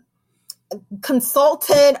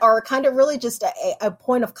consultant, or kind of really just a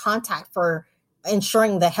point of contact for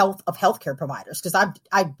ensuring the health of healthcare providers. Because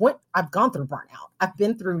I've gone through burnout. I've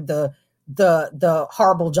been through the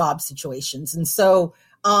horrible job situations. And so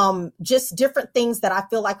just different things that I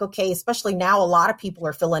feel like, okay, especially now, a lot of people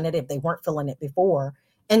are feeling it if they weren't feeling it before.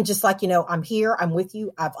 And just like, I'm here, I'm with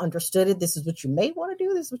you, I've understood it. This is what you may want to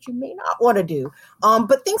do. This is what you may not want to do.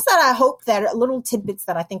 But things that I hope that little tidbits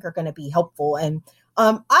that I think are going to be helpful. And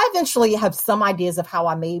I eventually have some ideas of how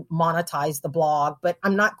I may monetize the blog, but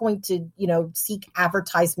I'm not going to, seek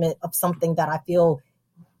advertisement of something that I feel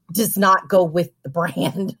does not go with the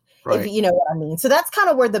brand, Right. if you know what I mean. So that's kind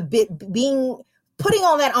of where putting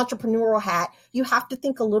on that entrepreneurial hat, you have to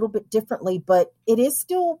think a little bit differently, but it is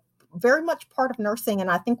still very much part of nursing. And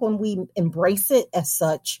I think when we embrace it as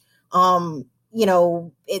such, what's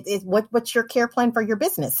your care plan for your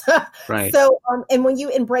business? Right. So, and when you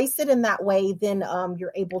embrace it in that way, then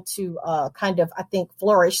you're able to kind of, I think,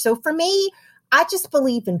 flourish. So for me, I just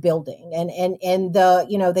believe in building, and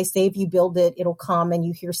they say if you build it, it'll come. And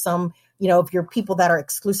you hear some, if you're people that are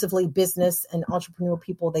exclusively business and entrepreneurial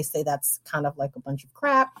people, they say that's kind of like a bunch of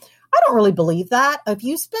crap. I don't really believe that. If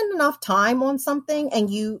you spend enough time on something and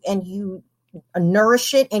you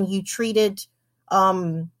nourish it and you treat it,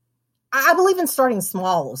 I believe in starting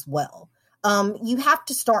small as well. You have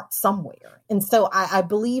to start somewhere. And so I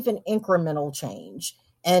believe in incremental change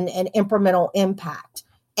and incremental impact.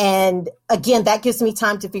 And again, that gives me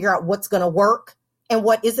time to figure out what's going to work and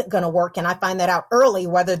what isn't going to work. And I find that out early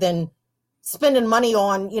rather than spending money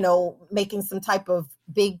on, making some type of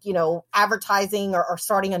big, advertising or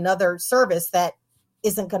starting another service that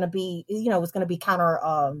isn't going to be, is going to be counter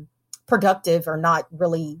productive or not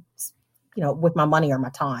really, with my money or my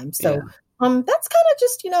time. So that's kind of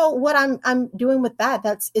just, what I'm doing with that.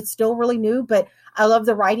 It's still really new, but I love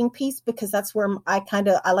the writing piece because that's where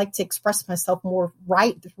I like to express myself more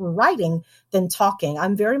through writing than talking.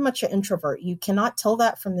 I'm very much an introvert. You cannot tell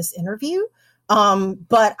that from this interview.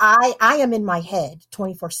 But I am in my head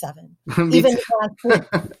 24/7. Even when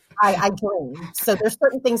I dream. So there's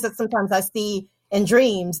certain things that sometimes I see in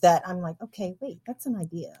dreams that I'm like, okay, wait, that's an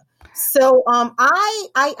idea. So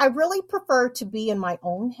I really prefer to be in my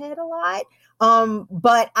own head a lot.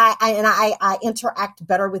 But I interact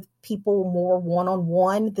better with people more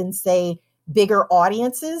one-on-one than say bigger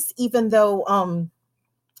audiences, even though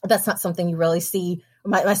that's not something you really see.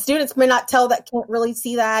 My students may not can't really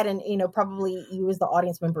see that. And, probably you as the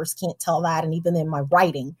audience members can't tell that. And even in my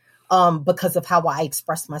writing, because of how I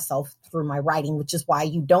express myself through my writing, which is why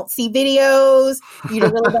you don't see videos, you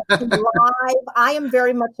don't really don't see live. I am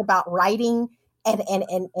very much about writing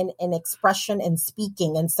and expression and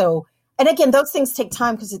speaking. And so, and again, those things take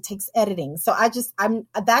time because it takes editing. So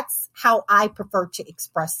that's how I prefer to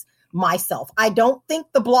express myself. I don't think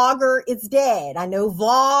the blogger is dead. I know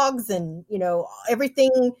vlogs and,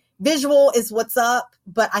 everything visual is what's up.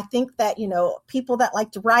 But I think that, people that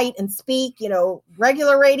like to write and speak,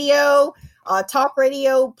 regular radio, talk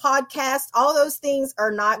radio, podcast, all those things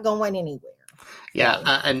are not going anywhere.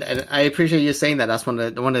 Yeah, and I appreciate you saying that. That's one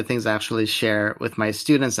of the things I actually share with my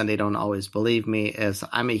students, and they don't always believe me, is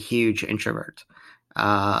I'm a huge introvert.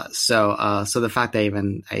 So the fact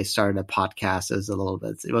that I started a podcast is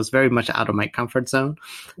it was very much out of my comfort zone.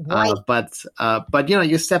 Right. But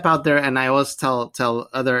you step out there, and I always tell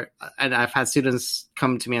and I've had students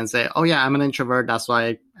come to me and say, oh yeah, I'm an introvert. That's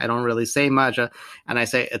why I don't really say much. And I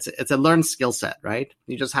say, it's a learned skill set, right?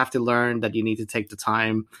 You just have to learn that you need to take the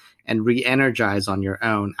time and re-energize on your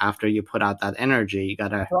own. After you put out that energy, you got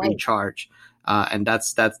to recharge. And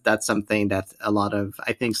that's something that a lot of,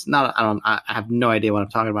 I think, I have no idea what I'm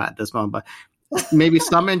talking about at this moment, but maybe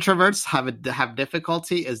some introverts have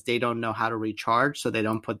difficulty is they don't know how to recharge. So they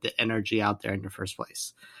don't put the energy out there in the first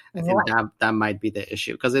place. I think that might be the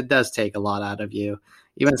issue, because it does take a lot out of you,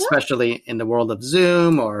 even especially in the world of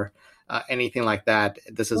Zoom or anything like that.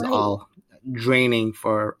 This is all draining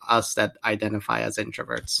for us that identify as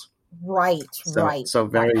introverts. Right. So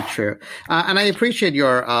very true. And I appreciate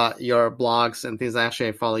your blogs and things. Actually,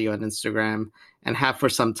 I follow you on Instagram and have for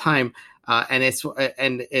some time. And it's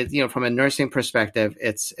from a nursing perspective,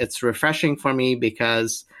 it's refreshing for me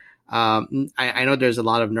because I know there's a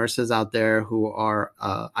lot of nurses out there who are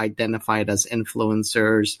identified as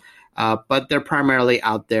influencers, but they're primarily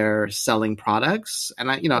out there selling products. And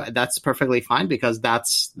that's perfectly fine because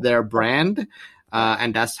that's their brand.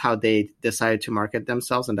 And that's how they decided to market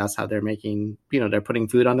themselves, and that's how they're making, they're putting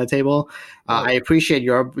food on the table. I appreciate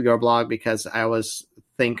your blog because I always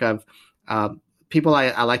think of people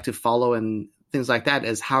I like to follow and things like that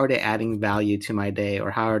is how are they adding value to my day,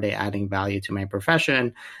 or how are they adding value to my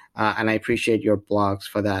profession? And I appreciate your blogs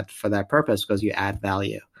for that purpose, because you add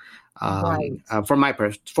value. For me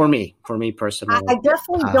personally, I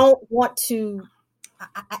definitely don't want to.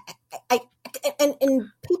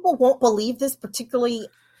 And people won't believe this, particularly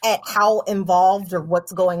at how involved or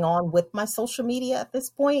what's going on with my social media at this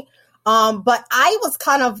point. But I was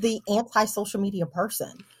kind of the anti-social media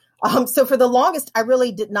person. So for the longest, I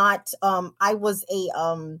really did not. I was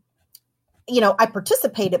I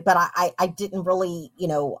participated, but I didn't really,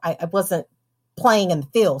 I wasn't playing in the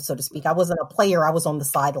field, so to speak. I wasn't a player. I was on the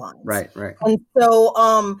sidelines. Right. And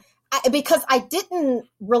so, because I didn't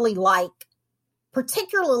really like,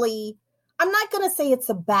 particularly, I'm not going to say it's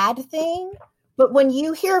a bad thing, but when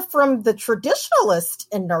you hear from the traditionalists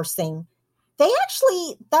in nursing,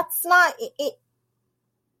 that's not it.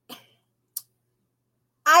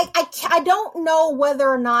 I don't know whether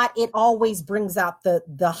or not it always brings out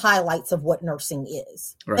the highlights of what nursing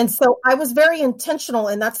is. Right. And so I was very intentional,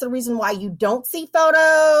 and that's the reason why you don't see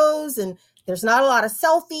photos and there's not a lot of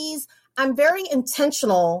selfies. I'm very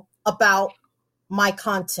intentional about my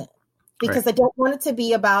content because I don't want it to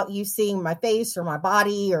be about you seeing my face or my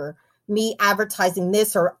body or me advertising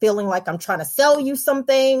this or feeling like I'm trying to sell you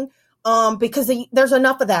something, because there's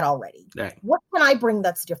enough of that already. Right. What can I bring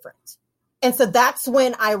that's different? And so that's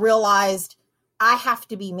when I realized I have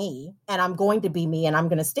to be me, and I'm going to be me, and I'm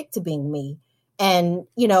going to stick to being me. And,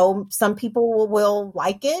 some people will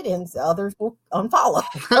like it and others will unfollow.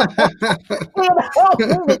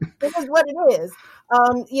 It is what it is.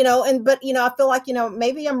 I feel like,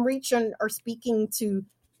 maybe I'm reaching or speaking to,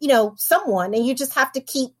 someone, and you just have to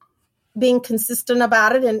keep being consistent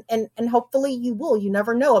about it. And hopefully you will. You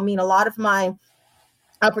never know. I mean, a lot of my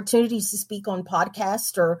opportunities to speak on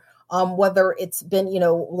podcasts or whether it's been,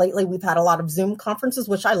 lately we've had a lot of Zoom conferences,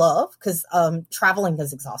 which I love because traveling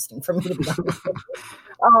is exhausting for me to be honest.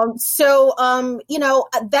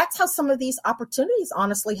 That's how some of these opportunities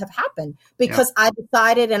honestly have happened because I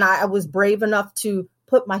decided and I was brave enough to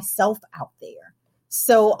put myself out there.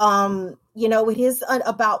 So, it is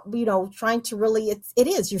about, trying to really,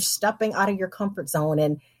 you're stepping out of your comfort zone.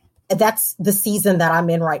 And that's the season that I'm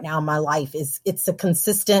in right now in my life it's a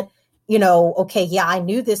consistent, I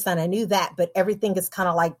knew this and I knew that, but everything is kind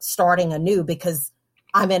of like starting anew because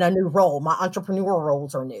I'm in a new role. My entrepreneurial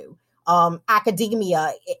roles are new.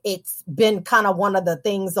 Academia, it's been kind of one of the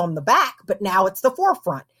things on the back, but now it's the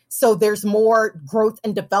forefront. So there's more growth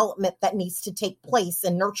and development that needs to take place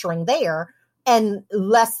and nurturing there and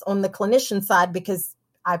less on the clinician side because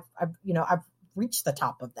I've reached the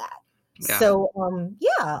top of that. Yeah. So,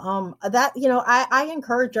 I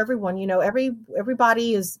encourage everyone,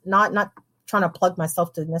 everybody is not trying to plug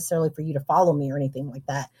myself to necessarily for you to follow me or anything like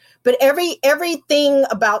that. But everything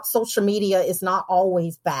about social media is not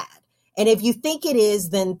always bad. And if you think it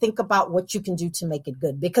is, then think about what you can do to make it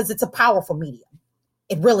good because it's a powerful medium.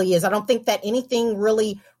 It really is. I don't think that anything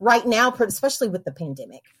really right now, especially with the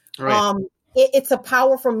pandemic, it's a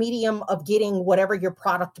powerful medium of getting whatever your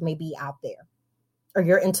product may be out there. Or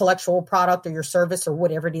your intellectual product or your service or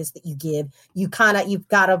whatever it is that you give, you've got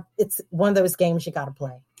to, it's one of those games you got to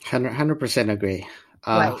play. 100% agree.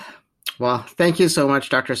 Right. Well, thank you so much,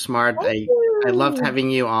 Dr. Smart. I loved having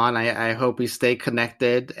you on. I hope we stay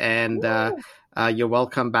connected and you're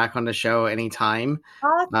welcome back on the show anytime.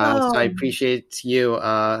 Awesome. So I appreciate you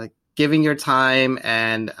giving your time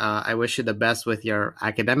and I wish you the best with your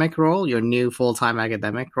academic role, your new full-time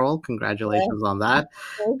academic role. Congratulations on that.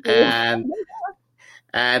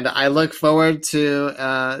 And I look forward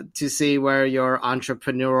to see where your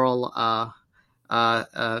entrepreneurial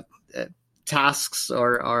tasks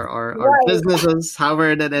or businesses, however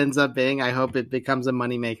it ends up being. I hope it becomes a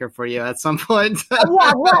moneymaker for you at some point. At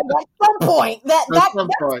some point. That's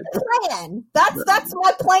the plan. That's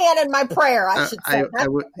my plan and my prayer. I should say.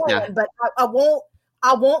 But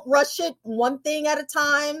I won't rush it. One thing at a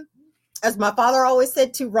time. As my father always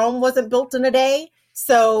said, Rome wasn't built in a day.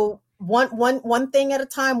 So. One thing at a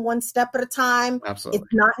time, one step at a time. Absolutely.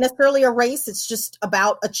 It's not necessarily a race. It's just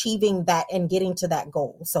about achieving that and getting to that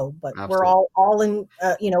goal. So, but Absolutely. We're all in,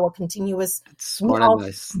 a continuous. Smart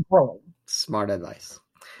advice. Growing. Smart advice.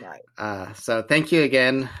 Right. So thank you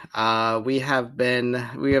again. We have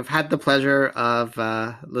had the pleasure of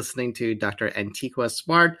listening to Dr. Antiqua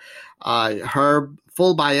Smart. Her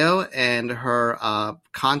full bio and her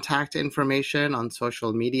contact information on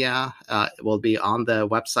social media will be on the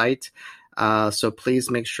website. So please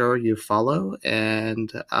make sure you follow.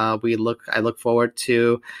 And I look forward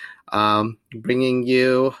to bringing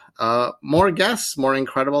you more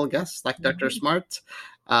incredible guests like Dr. Smart.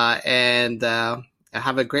 And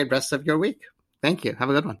have a great rest of your week. Thank you. Have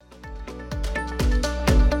a good one.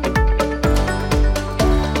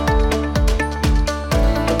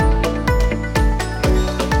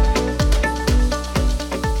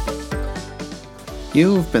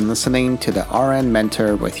 You've been listening to the RN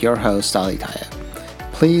Mentor with your host, Ali Tayeb.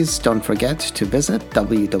 Please don't forget to visit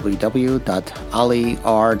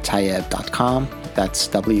www.alirtayeb.com That's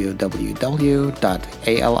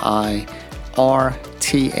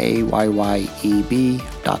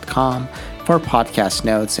www.alirtayeb.com for podcast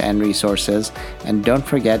notes and resources, and don't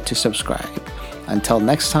forget to subscribe. Until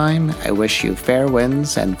next time, I wish you fair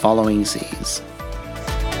winds and following seas.